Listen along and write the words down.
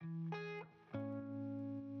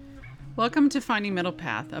Welcome to Finding Middle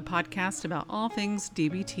Path, a podcast about all things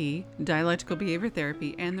DBT, dialectical behavior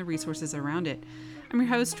therapy, and the resources around it. I'm your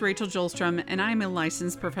host, Rachel Jolstrom, and I'm a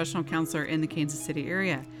licensed professional counselor in the Kansas City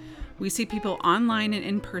area. We see people online and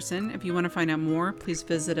in person. If you want to find out more, please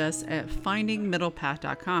visit us at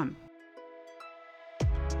findingmiddlepath.com.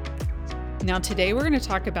 Now, today we're going to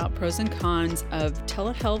talk about pros and cons of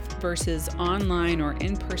telehealth versus online or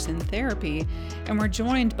in-person therapy, and we're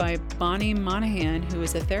joined by Bonnie Monahan, who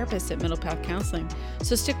is a therapist at Middle Path Counseling.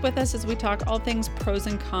 So stick with us as we talk all things pros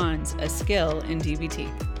and cons, a skill in DBT.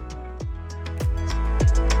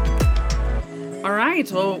 All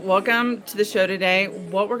right, well, welcome to the show today.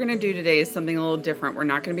 What we're going to do today is something a little different. We're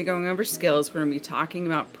not going to be going over skills. We're going to be talking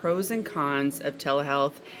about pros and cons of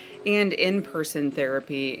telehealth and in-person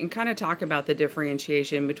therapy and kind of talk about the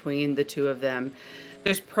differentiation between the two of them.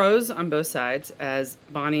 There's pros on both sides, as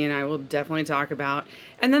Bonnie and I will definitely talk about.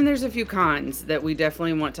 And then there's a few cons that we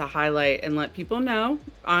definitely want to highlight and let people know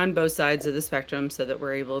on both sides of the spectrum so that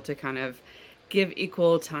we're able to kind of give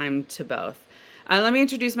equal time to both. Let me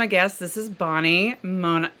introduce my guest. This is Bonnie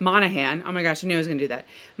Monahan. Oh my gosh, I knew I was going to do that.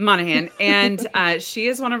 Monahan. And she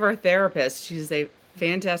is one of our therapists. She's a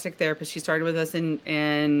fantastic therapist. She started with us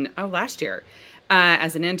in last year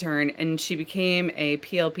as an intern, and she became a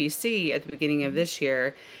PLPC at the beginning of this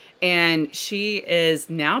year. And she is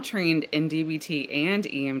now trained in DBT and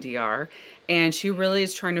EMDR. And she really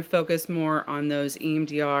is trying to focus more on those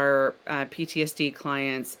EMDR PTSD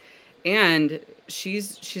clients. And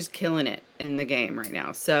she's killing it in the game right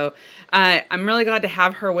now. So I'm really glad to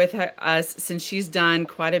have her with us since she's done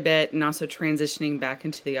quite a bit and also transitioning back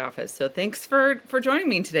into the office. So thanks for joining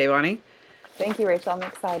me today, Bonnie. Thank you, Rachel. I'm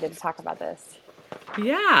excited to talk about this.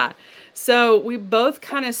 Yeah. So we both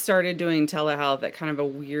kind of started doing telehealth at kind of a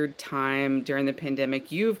weird time during the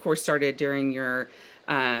pandemic. You, of course, started during your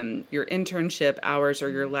internship hours or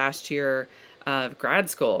your last year of grad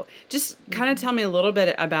school. Just kind of tell me a little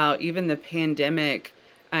bit about even the pandemic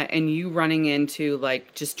and you running into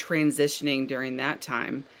like just transitioning during that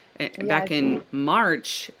time back in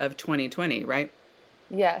March of 2020, right?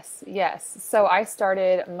 Yes. So I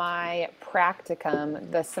started my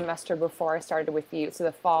practicum the semester before I started with you, so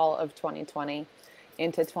the fall of 2020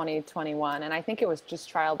 into 2021. And I think it was just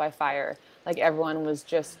trial by fire. Like everyone was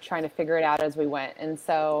just trying to figure it out as we went. And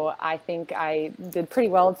so I think I did pretty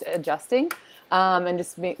well adjusting and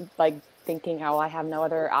just like thinking, oh, I have no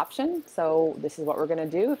other option. So this is what we're going to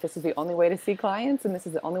do. If this is the only way to see clients and this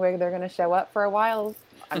is the only way they're going to show up for a while,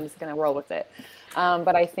 I'm just going to roll with it.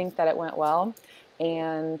 But I think that it went well.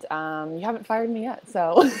 And you haven't fired me yet,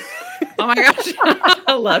 so. Oh my gosh,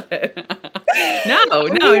 I love it. No,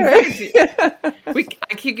 in fact,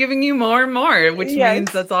 I keep giving you more and more, which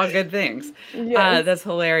means that's all good things. Yes. That's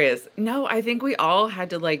hilarious. No, I think we all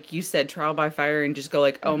had to, like you said, trial by fire and just go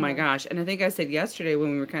like, oh my gosh. And I think I said yesterday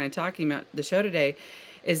when we were kind of talking about the show today,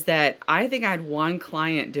 is that I think I had one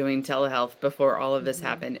client doing telehealth before all of this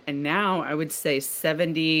happened. And now I would say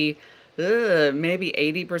 70, maybe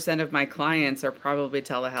 80% of my clients are probably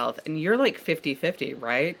telehealth. And you're like 50-50,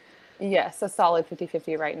 right? Yes, a solid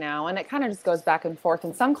 50-50 right now. And it kind of just goes back and forth.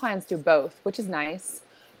 And some clients do both, which is nice.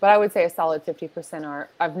 But I would say a solid 50% are,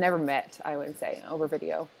 I've never met, I would say, over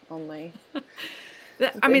video only.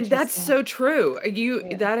 I mean, that's so true.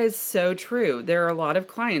 That is so true. There are a lot of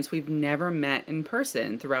clients we've never met in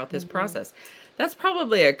person throughout this process. That's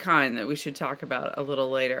probably a con that we should talk about a little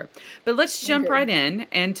later. But let's jump right in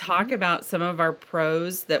and talk about some of our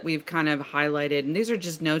pros that we've kind of highlighted. And these are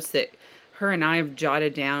just notes that her and I have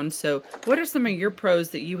jotted down. So what are some of your pros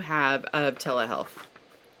that you have of telehealth?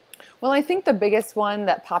 Well, I think the biggest one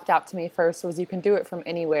that popped out to me first was you can do it from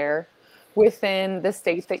anywhere within the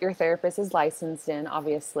state that your therapist is licensed in.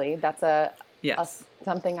 Obviously, that's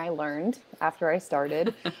something I learned after I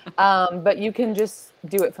started. But you can just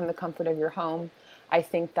do it from the comfort of your home. I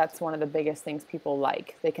think that's one of the biggest things people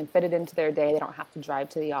like. They can fit it into their day. They don't have to drive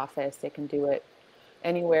to the office. They can do it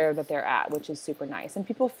anywhere that they're at, which is super nice. And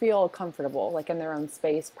people feel comfortable, like in their own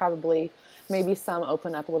space. Probably, maybe some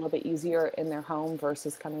open up a little bit easier in their home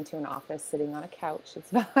versus coming to an office, sitting on a couch that's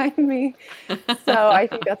behind me. So I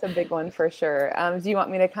think that's a big one for sure. Do you want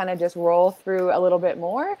me to kind of just roll through a little bit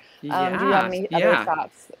more? Do you have any other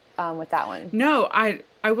thoughts with that one? No,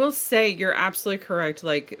 I will say you're absolutely correct.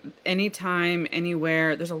 Like anytime,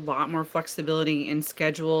 anywhere, there's a lot more flexibility in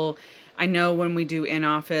schedule. I know when we do in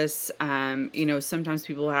office, sometimes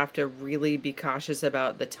people have to really be cautious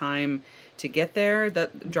about the time to get there.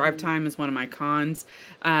 That drive time is one of my cons.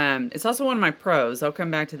 It's also one of my pros. I'll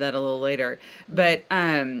come back to that a little later. But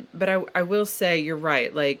I will say you're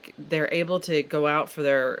right. Like they're able to go out to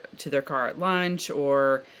their car at lunch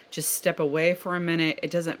or just step away for a minute,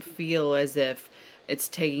 it doesn't feel as if it's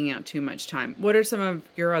taking out too much time. What are some of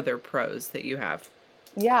your other pros that you have?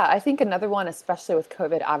 Yeah, I think another one, especially with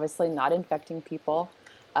COVID, obviously not infecting people.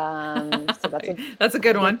 So that's That's a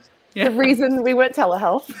good the, one. Yeah, the reason we went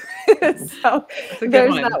telehealth. So that's a good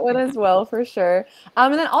there's one. that one as well for sure.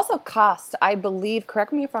 And then also cost, I believe,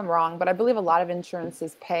 correct me if I'm wrong, but I believe a lot of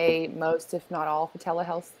insurances pay most, if not all, for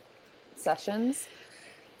telehealth sessions.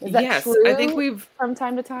 Is that Yes, I think true we've, from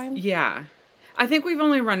time to time? yeah. I think we've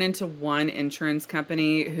only run into one insurance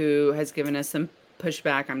company who has given us some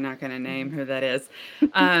pushback. I'm not going to name who that is.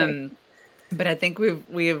 Okay. Um, but I think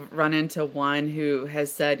we've run into one who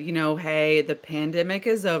has said, hey, the pandemic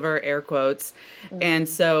is over, air quotes, and Mm,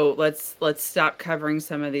 so let's stop covering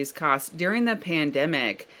some of these costs. During the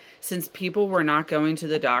pandemic, since people were not going to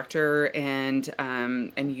the doctor and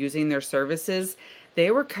using their services,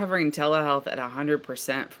 they were covering telehealth at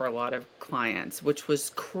 100% for a lot of clients, which was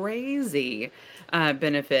crazy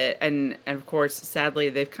benefit. And of course, sadly,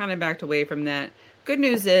 they've kind of backed away from that. Good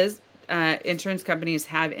news is insurance companies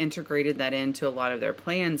have integrated that into a lot of their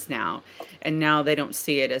plans now, and now they don't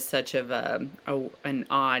see it as such of an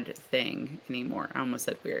odd thing anymore. I almost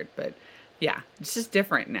said weird, but yeah, it's just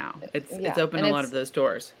different now. It's yeah, opened and a lot of it's those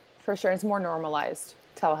doors. for sure, it's more normalized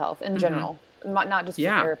telehealth in general, not just for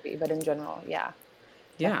Yeah, therapy, but in general. Yeah,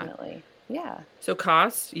 yeah. definitely. Yeah. So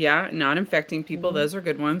cost, yeah, not infecting people. Hmm. Those are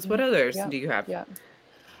good ones. What Hmm. others Yep. do you have? Yep.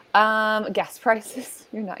 Gas prices.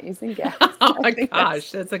 You're not using gas. Oh I my think that's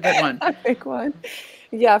gosh, that's a good one. a big one.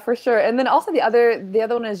 Yeah, for sure. And then also the other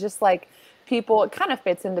one is just like people, it kind of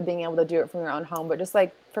fits into being able to do it from your own home, but just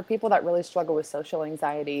like for people that really struggle with social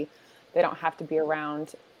anxiety, they don't have to be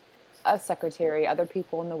around a secretary, other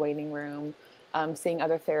people in the waiting room, seeing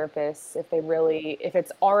other therapists. If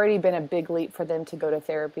it's already been a big leap for them to go to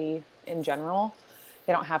therapy in general,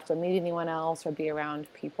 they don't have to meet anyone else or be around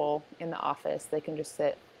people in the office. They can just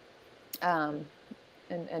sit um,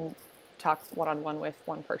 and talk one on one with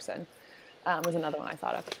one person. Was another one I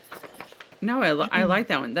thought of. No, I like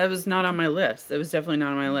that one. That was not on my list. That was definitely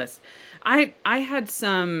not on my list. I had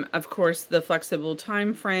some, of course, the flexible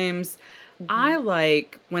time frames. Hmm. I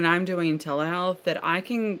like when I'm doing telehealth that I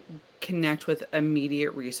can connect with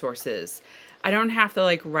immediate resources. I don't have to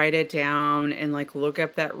like write it down and like look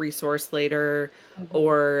up that resource later, Hmm.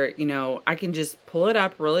 or, I can just pull it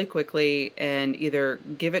up really quickly and either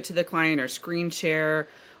give it to the client or screen share,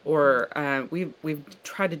 or we've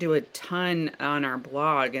tried to do a ton on our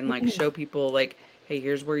blog and like show people like, hey,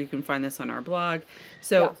 here's where you can find this on our blog. Yeah.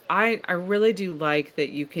 So I really do like that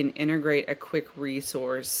you can integrate a quick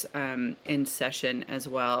resource in session as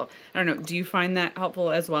well. I don't know, do you find that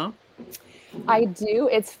helpful as well? I do.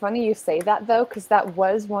 It's funny you say that though, because that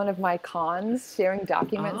was one of my cons, sharing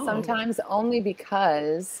documents Oh, sometimes, only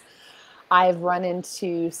because I've run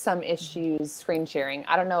into some issues screen sharing.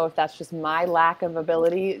 I don't know if that's just my lack of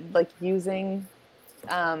ability, like using,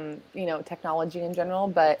 technology in general,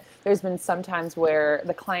 but there's been some times where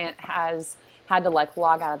the client has had to like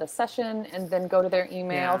log out of the session and then go to their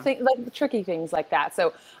email, yeah, think like tricky things like that.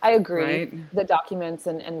 So I agree right. the documents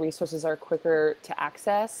and resources are quicker to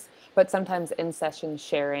access, but sometimes in session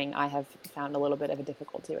sharing, I have found a little bit of a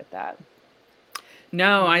difficulty with that.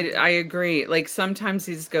 No, Mhm. I agree. Like sometimes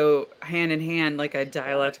these go hand in hand like a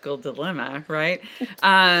dialectical dilemma, right?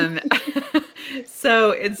 Um,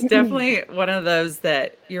 so it's definitely one of those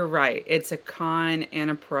that you're right. It's a con and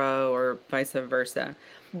a pro, or vice versa.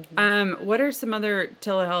 Mhm. What are some other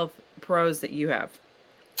telehealth pros that you have?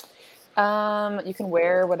 You can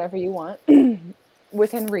wear whatever you want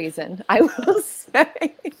within reason. I will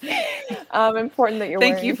say, important that you're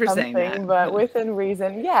Thank you wearing for saying that. something, but within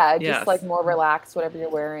reason. Yeah, just like Yes. more relaxed, whatever you're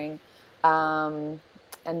wearing. Um,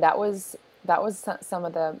 and that was some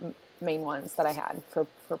of the main ones that I had for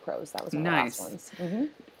pros. That was one of the last Nice. ones. Hmm.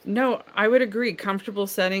 No, I would agree. Comfortable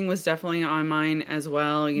setting was definitely on mine as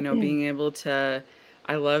well. Being able to,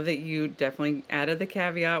 I love that you definitely added the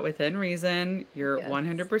caveat within reason. You're Yes.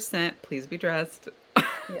 100%. Please be dressed.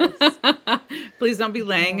 Yes. Please don't be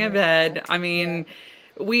laying Oh in my bed. gosh. I Yeah. mean,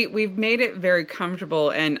 we've made it very comfortable,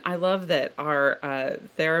 and I love that our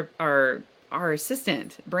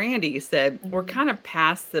assistant Brandy said we're Hmm. kind of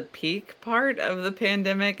past the peak part of the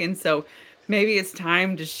pandemic, and so maybe it's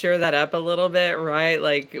time to shore that up a little bit, right?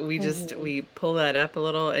 Like Hmm. we pull that up a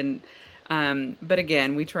little, and but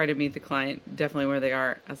again, we try to meet the client definitely where they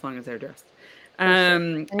are as long as they're dressed. For sure.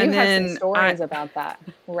 And you And have some then stories about that,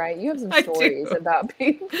 right? You have some I do. stories about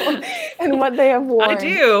people and what they have I worn.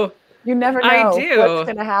 do. You never I know what's do.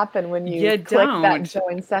 going to happen when you You click that don't.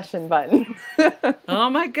 join session button. Oh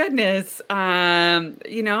my goodness. And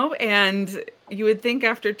you would think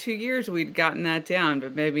after 2 years we'd gotten that down,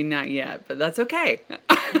 but maybe not yet, but that's okay.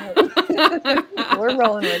 We're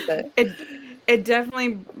rolling with it. It it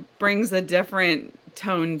definitely brings a different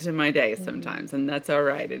tone to my day Mhm. sometimes, and that's all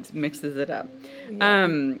right. It mixes it up. Yeah.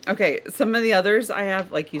 Okay, some of the others I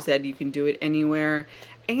have, like you said, you can do it anywhere.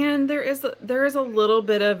 And there is a little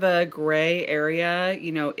bit of a gray area,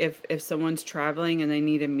 if someone's traveling and they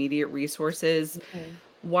need immediate resources. Mhm.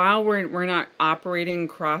 While we're not operating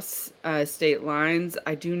across state lines,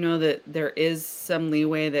 I do know that there is some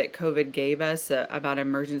leeway that COVID gave us about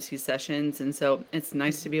emergency sessions, and so it's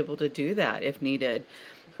nice to Mhm. be able to do that if needed.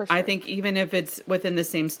 For I sure. think even if it's within the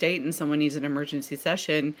same state and someone needs an emergency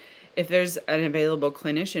session, if there's an available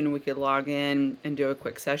clinician, we could log in and do a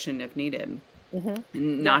quick session if needed Hmm.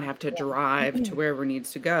 and Yeah. not have to drive Yeah. to wherever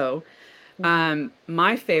needs to go. Hmm.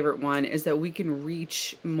 My favorite one is that we can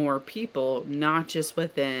reach more people, not just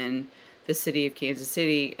within the city of Kansas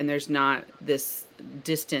City, and there's not this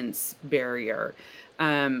distance barrier.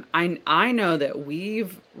 I know that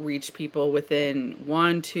we've reached people within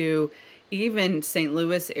one, two, even St.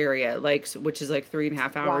 Louis area, which is like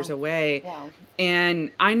 3.5 hours Wow. away, Wow. and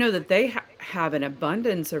I know that they have an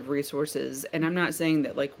abundance of resources. And I'm not Hmm. saying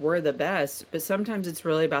that like we're the best, but sometimes it's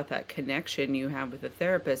really about that connection you have with a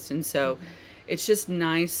therapist. And so Hmm. it's just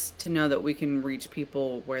nice to know that we can reach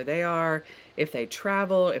people where they are, if they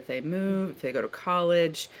travel, if they move, if they go to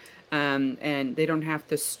college, and they don't have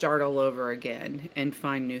to start all over again and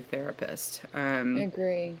find new therapists. I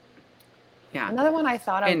agree. Yeah. Another one I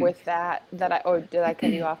thought of And with or did I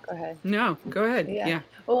cut you off? Go ahead. no, go ahead. Yeah. Yeah.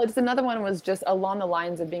 Well, it's another one was just along the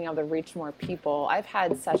lines of being able to reach more people. I've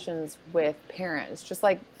had sessions with parents, just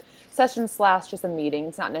like session slash just a meeting.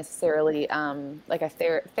 It's not necessarily like a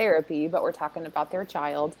therapy, but we're talking about their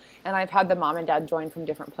child. And I've had the mom and dad join from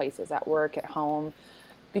different places at work, at home,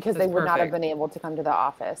 because they That's would not have perfect. been able to come to the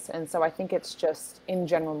office. And so I think it's just in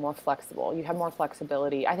general more flexible. You have more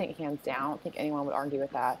flexibility. I think hands down, I don't think anyone would argue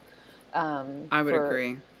with that, I would for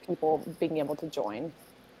agree. people being able to join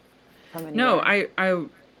from No, anywhere.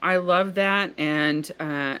 I love that, and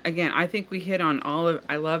again, I think we hit on all of.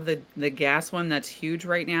 I love the gas one. That's huge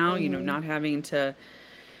right now. Hmm. Not having to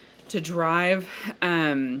drive.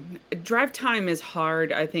 Drive time is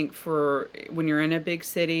hard. I think for when you're in a big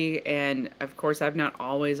city, and of course, I've not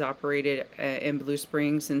always operated in Blue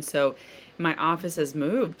Springs, and so my office has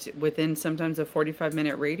moved within sometimes a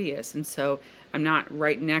 45-minute radius, and so I'm not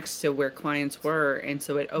right next to where clients were, and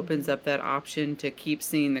so it opens Hmm. up that option to keep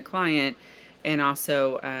seeing the client, and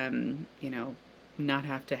also, not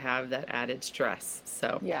have to have that added stress.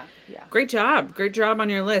 So. Yeah, yeah. Great job. Great job on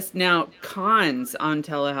your list. Now, cons on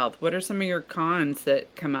telehealth. What are some of your cons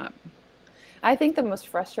that come up? I think the most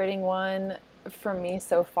frustrating one for me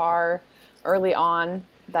so far, early on,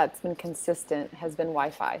 that's been consistent has been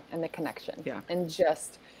Wi-Fi and the connection. Yeah. And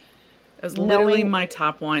just That was literally knowing, my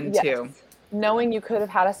top one, yes, too. knowing you could have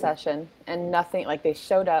had a session and nothing, like they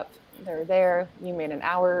showed up, they're there, you made an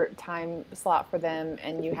hour time slot for them,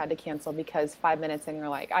 and you had to cancel because 5 minutes and you're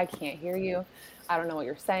like, I can't hear you. I don't know what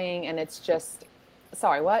you're saying. And it's just,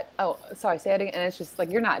 sorry, what? Oh, sorry, say it again. And it's just like,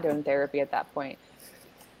 you're not doing therapy at that point.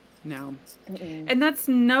 No. Mm-mm. And that's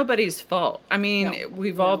nobody's fault. I mean, No,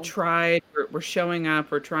 we've all no. tried, we're showing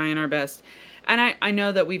up, we're trying our best. And I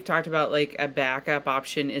know that we've talked about like a backup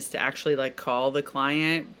option is to actually like call the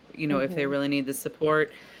client, if they Hmm. really need the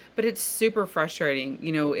support. But it's super frustrating.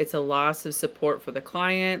 It's a loss of support for the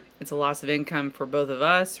client, it's a loss of income for both of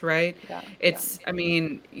us, right? Yeah, yeah. I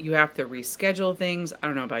mean, you have to reschedule things. I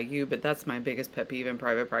don't know about you, but that's my biggest pet peeve in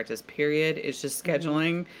private practice, period, is just Hmm.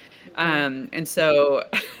 scheduling. Hmm. And so,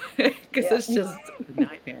 because Yeah. it's just a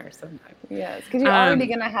nightmare sometimes. Yes, because you're already Um,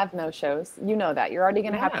 going to have no shows. You know that. You're already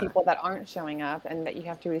going to have yeah. people that aren't showing up and that you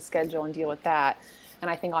have to reschedule and deal with that.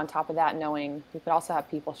 And I think on top of that, knowing you could also have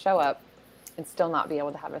people show up and still not be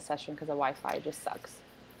able to have a session because the Wi-Fi just sucks.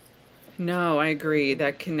 No, I agree. Mm-mm.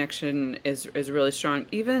 That connection is really strong.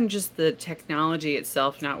 Even just the technology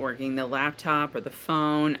itself not working, the laptop or the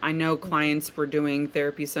phone. I know Hmm. clients were doing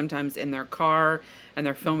therapy sometimes in their car and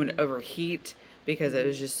their phone would Hmm. overheat because it Hmm.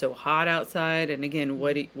 was just so hot outside. And again, Hmm.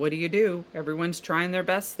 what do you do? Everyone's trying their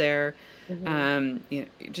best there. Hmm.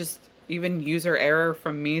 Just even user error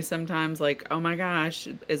from me sometimes, like, oh my gosh,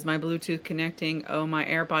 is my Bluetooth connecting? Oh, my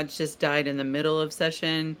AirPods just died in the middle of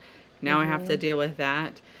session. Now I have to Hmm. deal with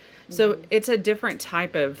that. So Hmm. it's a different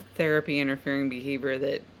type of therapy interfering behavior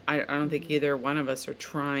that I don't think Hmm. either one of us are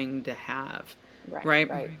trying to have, Right, right?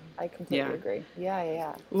 right. I completely Yeah. agree. Yeah,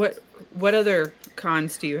 yeah, yeah. What other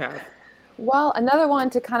cons do you have? Well, another one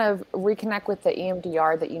to kind of reconnect with the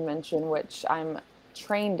EMDR that you mentioned, which I'm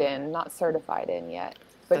trained in, not certified in yet,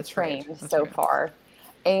 but That's right. trained That's so right. far.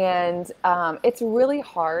 And it's really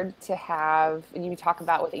hard to have, you talk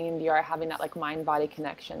about with EMDR, having that like mind body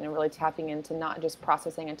connection and really tapping into not just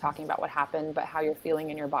processing and talking about what happened, but how you're feeling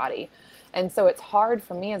in your body. And so it's hard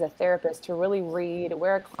for me as a therapist to really read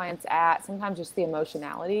where a client's at, sometimes just the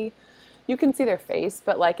emotionality. You can see their face,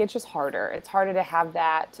 but like it's just harder. It's harder to have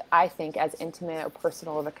that, I think, as intimate or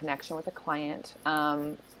personal of a connection with a client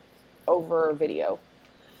over video.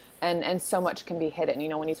 And so much can be hidden. You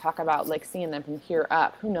know, when you talk about like seeing them from here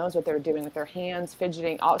up, who knows what they're doing with their hands,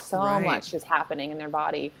 fidgeting, all so Right. much is happening in their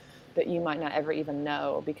body that you might not ever even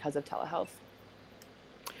know because of telehealth.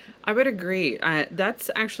 I would agree. That's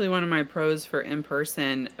actually one of my pros for in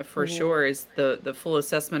person for Mm-hmm. sure is the full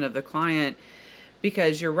assessment of the client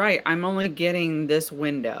because you're right. I'm only getting this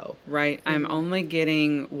window, right? I'm Mm-hmm. only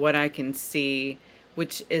getting what I can see,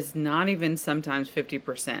 which is not even sometimes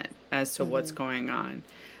 50% as to what's Mm-hmm. going on.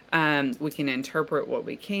 We can interpret what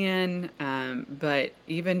we can, but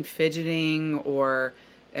even fidgeting or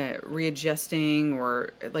readjusting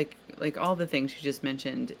or like all the things you just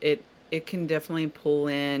mentioned, it can definitely pull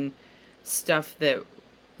in stuff that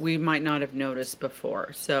we might not have noticed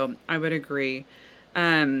before. So I would agree.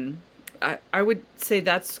 Um, I would say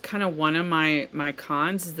that's kind of one of my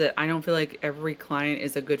cons is that I don't feel like every client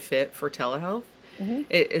is a good fit for telehealth. Mm-hmm.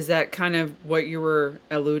 Is that kind of what you were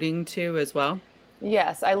alluding to as well?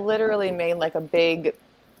 Yes, I literally made like a big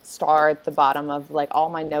star at the bottom of like all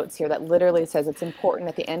my notes here that literally says it's important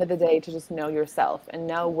at the end of the day to just know yourself and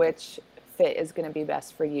know which fit is going to be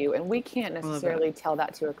best for you. And we can't I love that. necessarily tell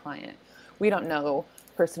that to a client. We don't know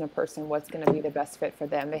person to person what's going to be the best fit for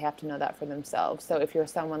them. They have to know that for themselves. So if you're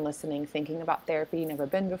someone listening thinking about therapy, never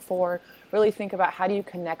been before, really think about how do you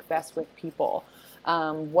connect best with people?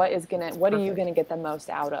 What are you Perfect. gonna get the most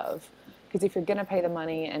out of? Because if you're going to pay the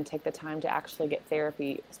money and take the time to actually get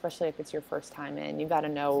therapy, especially if it's your first time in, you got to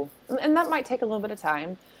know, and that might take a little bit of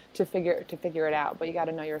time to figure it out, but you got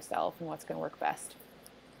to know yourself and what's going to work best.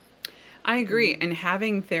 I agree. Mm-hmm. And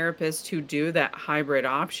having therapists who do that hybrid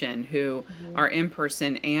option, who Mm-hmm. are in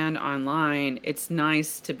person and online, it's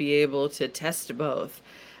nice to be able to test both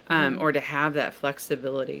Mm-hmm. or to have that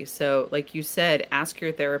flexibility. So, like you said, ask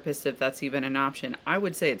your therapist if that's even an option. I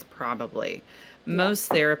would say it's probably. Yeah.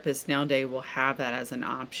 Most therapists nowadays will have that as an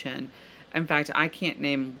option. In fact, I can't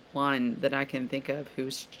name one that I can think of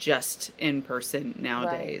who's just in person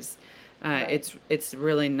Right. nowadays. Right. It's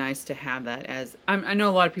really nice to have that as I know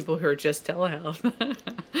a lot of people who are just telehealth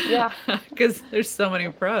Yeah. because there's so many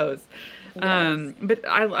pros. Yes. But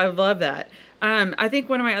I love that. I think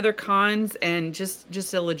one of my other cons and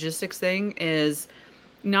just a logistics thing is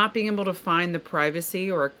not being able to find the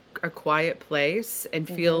privacy or a quiet place and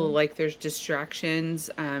feel Mm-hmm. like there's distractions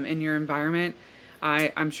in your environment.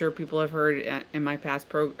 I'm sure people have heard in my past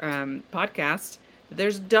podcast that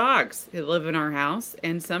there's dogs that live in our house,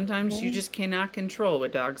 and sometimes you Mm-hmm. just cannot control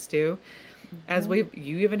what dogs do. As Mm-hmm.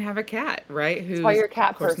 you even have a cat, right? That's why Who's you're a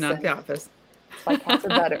of cat course not at the person. office. That's why cats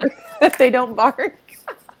are better. They don't bark.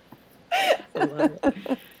 I love it.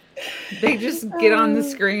 They just get on the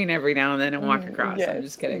screen every now and then and walk across. I'm Yes,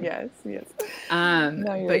 just kidding. yes, yes.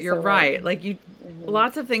 No, But you're you're so right. right. Like Hmm.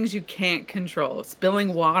 lots of things you can't control.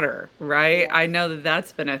 Spilling water, right? I Yes. know that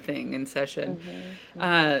that's been a thing in session. Hmm.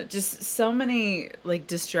 Hmm. Just so many like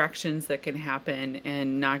distractions that can happen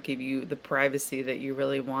and not give you the privacy that you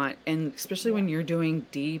really want. And especially Yeah. when you're doing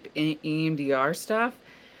deep EMDR stuff,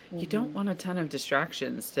 you don't Hmm. want a ton of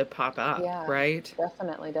distractions to pop up, Yeah, right?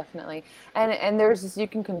 definitely, definitely. And there's just you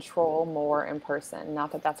can control more in person.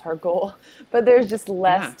 Not that that's our goal, but there's just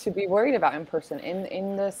Yeah, less to be worried about in person.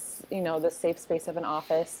 In this, the safe space of an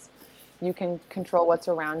office, you can control what's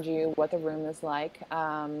around you, what the room is like.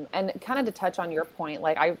 And kind of to touch on your point,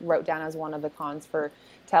 like I wrote down as one of the cons for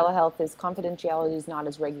telehealth is confidentiality is not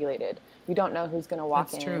as regulated. You don't know who's going to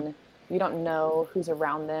walk that's true. in. You don't know who's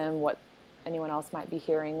around them, what anyone else might be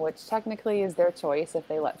hearing, which technically is their choice if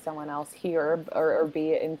they let someone else hear or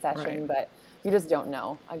be in Right. session, but you just don't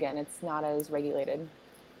know. Again, it's not as regulated.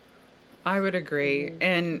 I would agree. Hmm.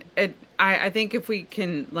 And I think if we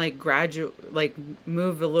can like graduate, like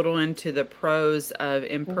move a little into the pros of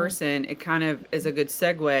in Hmm. person, it kind of is a good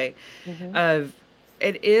segue Hmm. of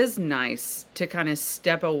it is nice to kind of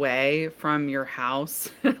step away from your house.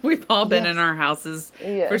 We've all been in Yes. our houses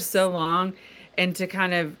for Yes. so long and to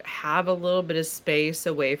kind of have a little bit of space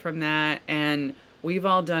away from that. And we've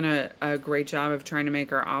all done a great job of trying to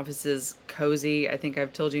make our offices cozy. I think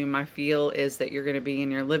I've told you my feel is that you're going to be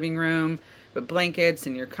in your living room with blankets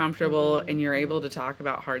and you're comfortable Hmm. and you're able Hmm. to talk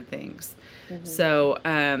about hard things. Mm-hmm.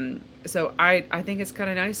 So I think it's kind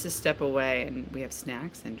of nice to step away, and we have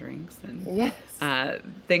snacks and drinks and Yes. uh,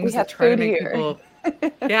 We things that have try to food make here. people,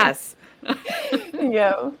 yes.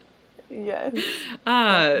 Yeah. Yes.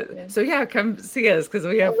 Definitely. So yeah, come see us because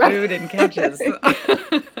we have Right. food and couches.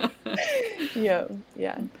 Yeah.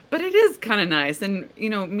 Yeah. But it is kind of nice. And,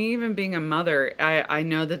 me even being a mother, I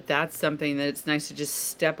know that that's something that it's nice to just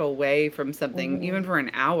step away from something, even Mm-hmm. for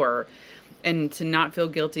an hour, and to not feel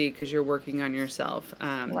guilty because you're working on yourself,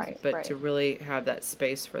 Right. but to Right. really have that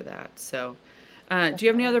space for that. So, do you have any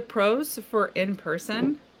Definitely. other pros for in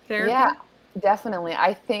person Yeah, therapy? definitely.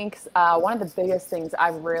 I think one of the biggest things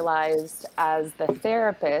I've realized as the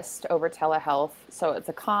therapist over telehealth, so it's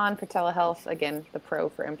a con for telehealth, again, the pro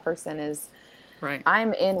for in person is Right.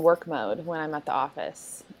 I'm in work mode when I'm at the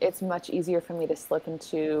office. It's much easier for me to slip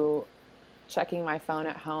into checking my phone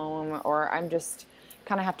at home, or I'm just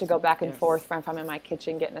kind of have to go back and forth Yes. from if I'm in my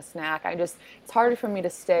kitchen getting a snack. It's harder for me to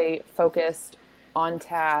stay focused on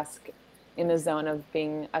task in the zone of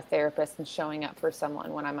being a therapist and showing up for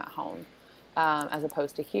someone when I'm at home, as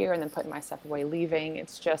opposed to here and then putting my stuff away, leaving.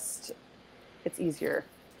 It's easier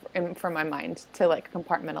for my mind to like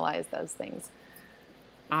compartmentalize those things.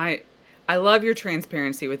 I I love your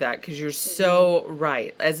transparency with that because you're Mm-hmm. so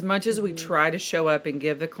right. As much as we Mm-hmm. try to show up and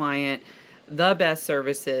give the client the best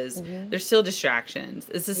services, Mm-hmm. there's still distractions.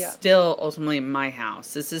 This is Yeah. still ultimately my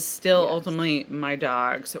house. This is still Yes. ultimately my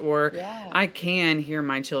dogs, or Yeah. I can hear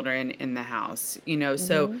my children in the house,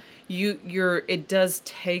 so Mm-hmm. it does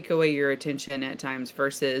take away your attention at times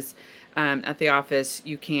versus at the office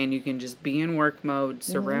you can just be in work mode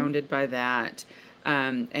Mm-hmm. surrounded by that,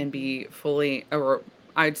 and Mm-hmm. be fully, or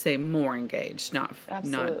I'd say more engaged, not that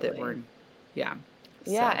we're, Absolutely. yeah.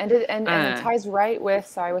 Yeah, So, and it uh, ties right with,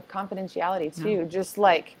 sorry, with confidentiality no, too. Just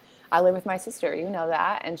like I live with my sister, you know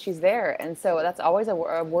that, and she's there, and so that's always a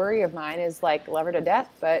worry of mine is like love her to death,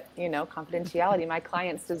 but confidentiality. My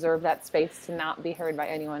clients deserve that space to not be heard by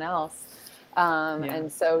anyone else, yeah,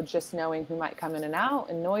 and so just knowing who might come in and out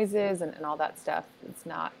and noises and all that stuff, it's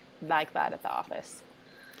not like that at the office.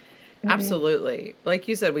 absolutely. Like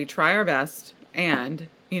you said, we try our best, and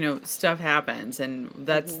stuff happens, and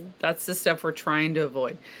that's Hmm. that's the stuff we're trying to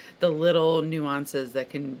avoid. The little nuances that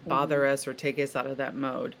can Hmm. bother us or take us out of that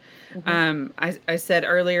mode. Hmm. I said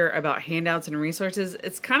earlier about handouts and resources.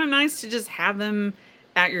 It's kind of nice to just have them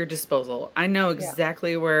at your disposal. I know Yeah.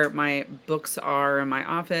 exactly where my books are in my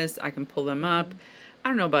office. I can pull them up. Hmm. I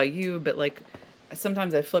don't know about you, but like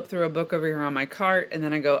sometimes I flip through a book over here on my cart, and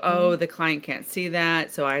then I go, Hmm. "Oh, the client can't see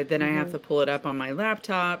that." So I have Hmm. to pull it up on my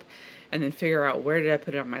laptop and then figure out where did I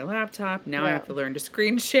put it on my laptop. Now I Yeah. have to learn to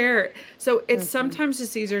screen share it. So it's Hmm. sometimes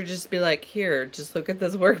just easier to just be like, "Here, just look at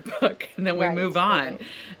this workbook," and then we Right. move on, Right.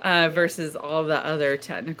 Yeah. versus all the other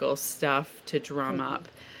technical stuff to drum Hmm. up.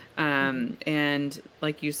 Hmm. And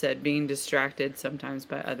like you said, being distracted sometimes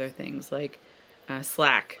by other things like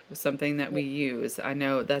Slack was something that we Yeah. use. I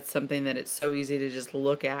know that's something that it's so easy to just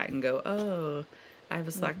look at and go, "Oh, I have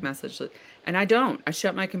a Slack Hmm. message." And I don't. I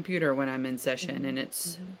shut my computer when I'm in session, Hmm. and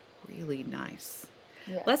it's Hmm. really nice.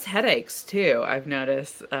 Less Yes. headaches too, I've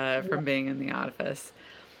noticed, Yeah. from being in the office.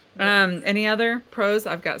 Yes. Any other pros?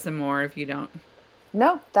 I've got some more if you don't.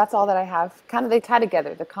 No, that's all that I have. Kind of they tie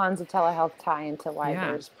together. The cons of telehealth tie into why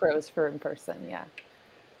Yeah. there's pros for in person. Yeah.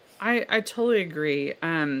 I totally agree.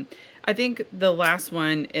 I think the last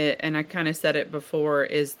one, and I kind of said it before,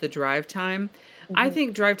 is the drive time. I Hmm.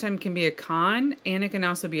 think drive time can be a con and it can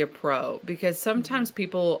also be a pro because Hmm. sometimes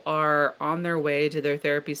people are on their way to their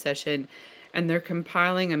therapy session and they're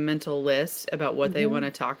compiling a mental list about what they want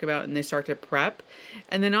Hmm. to talk about and they start to prep.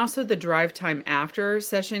 And then also the drive time after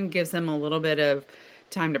session gives them a little bit of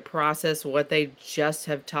time to process what they just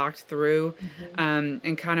have talked through, Hmm.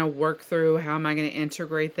 and kind of work through how am I going to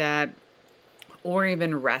integrate that, or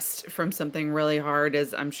even rest from something really hard,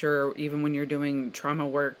 as I'm sure even when you're doing trauma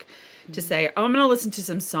work, to Hmm. say, oh, I'm going to listen to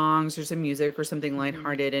some songs or some music or something Hmm.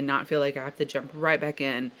 lighthearted and not feel like I have to jump right back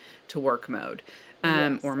in to work mode, or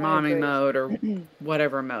Yes, I mommy agree. mode, or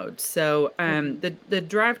whatever mode. So Hmm. the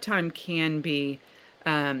drive time can be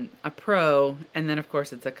a pro, and then of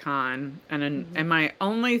course it's a con. And Hmm. my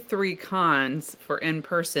only three cons for in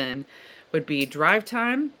person would be drive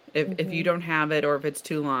time if you Hmm. don't have it or if it's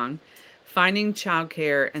too long, finding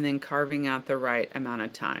childcare, and then carving out the right amount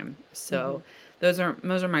of time. So Hmm. those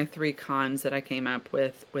are my three cons that I came up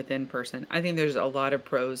with in person. I think there's a lot of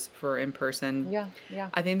pros for in person. Yeah. Yeah.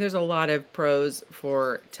 I think there's a lot of pros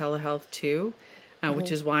for telehealth too, which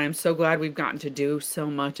Hmm. is why I'm so glad we've gotten to do so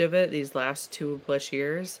much of it these last 2+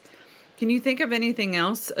 years. Can you think of anything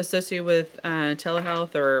else associated with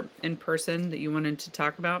telehealth or in person that you wanted to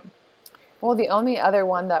talk about? Well, the only other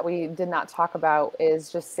one that we did not talk about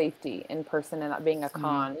is just safety in person and that being a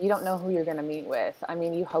con. You don't know who you're going to meet with. I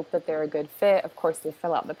mean, you hope that they're a good fit. Of course, they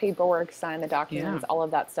fill out the paperwork, sign the documents, all of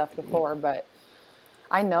that stuff before. But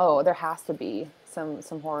I know there has to be some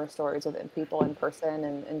horror stories with people in person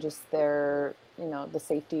and just their, the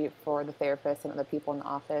safety for the therapist and other people in the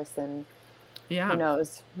office. And who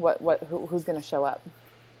knows who's going to show up.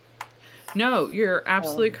 No, you're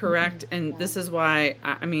absolutely correct. And this is why,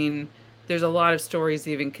 I mean, there's a lot of stories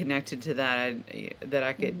even connected to that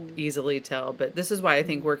I could easily tell. But this is why I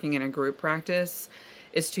think working in a group practice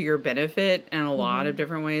is to your benefit in a lot of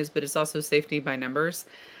different ways, but it's also safety by numbers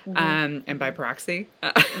and by proxy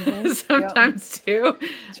sometimes too.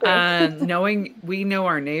 We know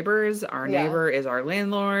our neighbors, our neighbor is our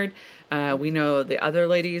landlord. We know the other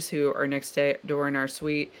ladies who are next door in our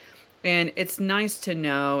suite. And it's nice to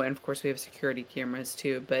know, and of course we have security cameras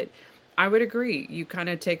too, but I would agree. You kind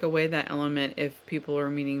of take away that element if people are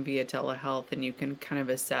meeting via telehealth and you can kind of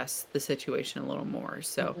assess the situation a little more.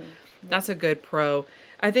 So that's a good pro.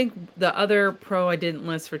 I think the other pro I didn't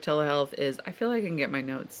list for telehealth is I feel like I can get my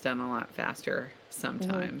notes done a lot faster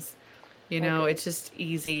sometimes. It's just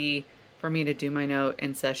easy for me to do my note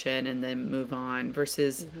in session and then move on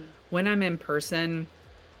versus when I'm in person.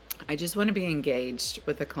 I just want to be engaged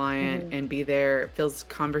with the client and be there. It feels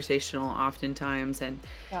conversational oftentimes. And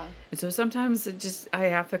so sometimes I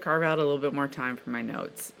have to carve out a little bit more time for my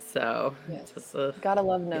notes. So gotta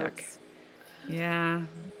love notes. Yeah.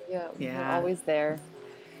 They're always there.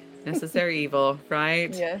 Necessary evil,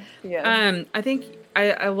 right? Yeah. I think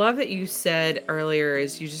I love that you said earlier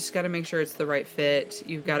is you just got to make sure it's the right fit.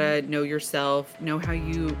 You've got to know yourself, know how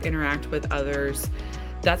you interact with others.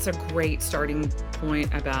 That's a great starting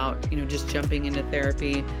point about, just jumping into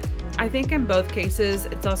therapy. I think in both cases,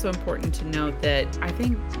 it's also important to note that I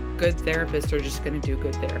think good therapists are just going to do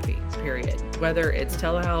good therapy, period. Whether it's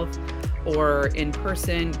telehealth or in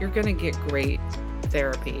person, you're going to get great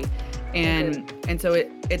therapy. And so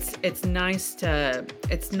it's nice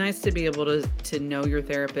to be able to know your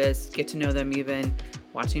therapist, get to know them even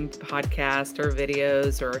watching podcasts or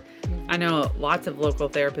videos, or I know lots of local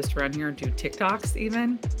therapists around here do TikToks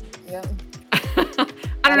even. Yeah.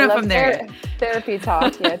 I don't know if I'm there. Therapy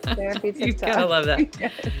talk, yes. Therapy TikTok. You gotta love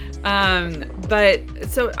that. But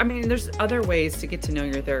so, I mean, there's other ways to get to know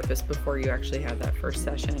your therapist before you actually have that first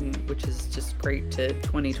session, which is just great to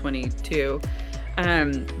 2022.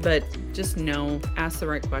 But just ask the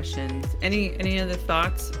right questions. Any other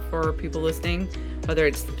thoughts for people listening, whether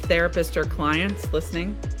it's therapists or clients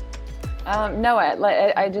listening? No,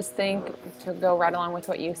 I just think to go right along with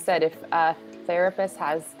what you said, if a therapist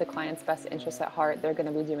has the client's best interests at heart, they're going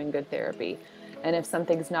to be doing good therapy. And if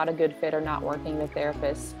something's not a good fit or not working, the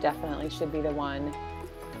therapist definitely should be the one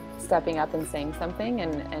stepping up and saying something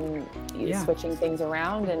and switching things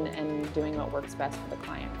around and doing what works best for the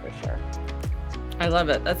client, for sure. I love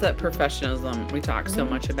it. That's that professionalism we talk so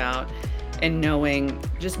much about, and knowing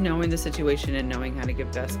the situation and knowing how to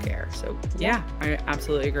give best care. So yeah, I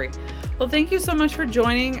absolutely agree. Well, thank you so much for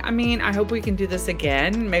joining. I mean, I hope we can do this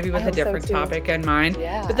again, maybe with a different topic in mind.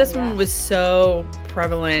 But this one was so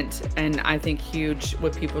prevalent and I think huge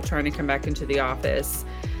with people trying to come back into the office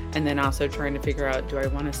and then also trying to figure out, do I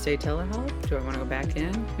want to stay telehealth? Do I want to go back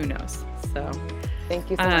in? Who knows? So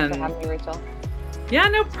thank you so much for having me, Rachel. Yeah,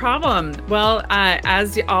 no problem. Well,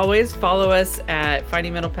 as always, follow us at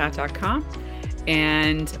findingmiddlepath.com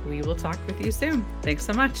and we will talk with you soon. Thanks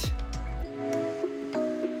so much.